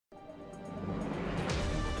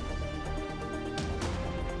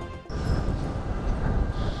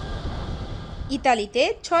ইতালিতে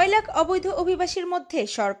 ৬ লাখ অবৈধ অভিবাসীর মধ্যে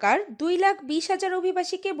সরকার ২,২০,০০০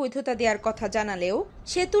 অভিবাসীকে বৈধতা দেওয়ার কথা জানালেও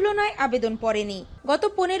সে তুলনায় আবেদন পড়েনি। গত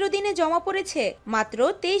 ১৫ দিনে জমা পড়েছে মাত্র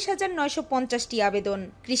 ২৩,৯৫০টি আবেদন।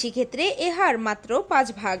 কৃষিক্ষেত্রে এ হার মাত্র ৫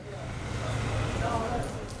 ভাগ।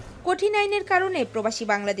 কঠিন আইনের কারণে প্রবাসী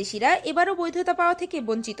বাংলাদেশিরা এবারও বৈধতা পাওয়া থেকে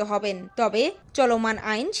বঞ্চিত হবেন। তবে চলমান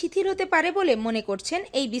আইন শিথিল হতে পারে বলে মনে করছেন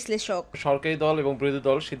এই বিশ্লেষক। সরকারি দল এবং বিরোধী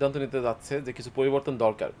দল সিদ্ধান্ত নিতে যাচ্ছে যে কিছু পরিবর্তন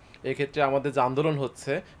দরকার। এই ক্ষেত্রে আমাদের যে আন্দোলন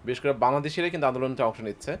হচ্ছে, বিশেষ করে বাংলাদেশিরাই কিন্তু আন্দোলনটা অংশ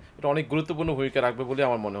নিচ্ছে, এটা অনেক গুরুত্বপূর্ণ ভূমিকা রাখবে বলে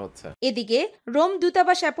আমার মনে হচ্ছে। এদিকে রোম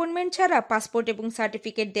দূতাবাস অ্যাপয়েন্টমেন্ট ছাড়া পাসপোর্ট এবং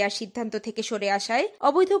সার্টিফিকেট দেওয়ার সিদ্ধান্ত থেকে সরে আসায়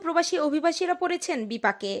অবৈধ প্রবাসী অভিবাসীরা পড়েছেন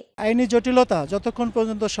বিপাকে। আইনি জটিলতা যতক্ষণ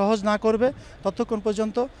পর্যন্ত সহজ না করবে ততক্ষণ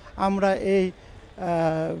পর্যন্ত আমরা এই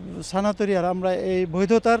আমরা এই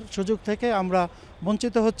বৈধতার সুযোগ থেকে আমরা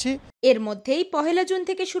বঞ্চিত হচ্ছি। এর মধ্যেই ১ জুন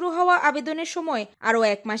থেকে শুরু হওয়া আবেদনের সময় আরও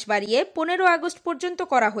 ১ মাস বাড়িয়ে ১৫ আগস্ট পর্যন্ত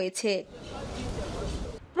করা হয়েছে।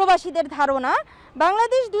 প্রবাসীদের ধারণা,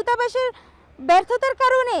 বাংলাদেশ দূতাবাসের ব্যর্থতার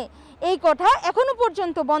কারণে এই কোঠা এখনো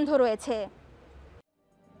পর্যন্ত বন্ধ রয়েছে।